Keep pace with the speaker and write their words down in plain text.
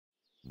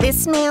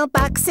This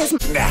mailbox is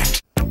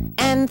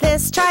and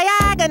this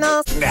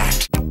triagonal.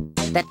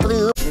 That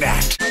blue,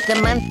 the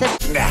month of,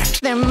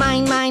 they're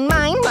mine, mine,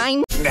 mine,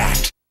 mine.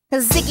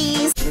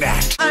 Ziggy's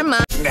are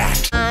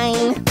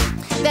mine.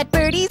 That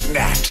birdie's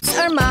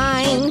are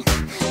mine.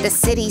 The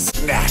cities,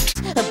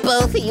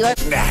 both of your,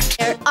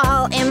 they're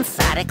all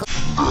emphatic.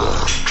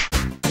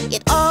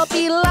 It all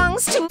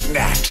belongs to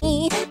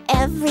me,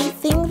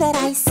 everything that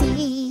I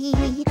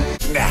see.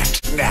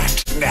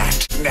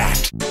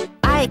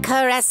 I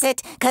caress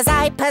it, 'cause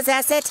I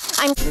possess it.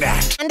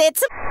 And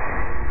it's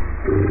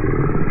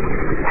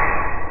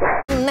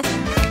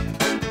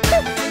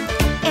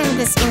and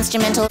this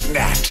instrumental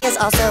is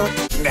also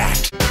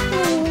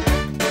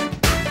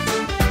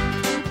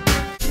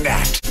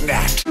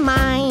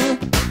mine.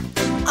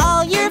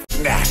 All your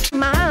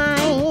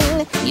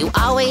mine. You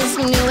always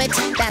knew it.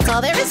 That's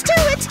all there is to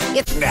it.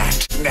 It's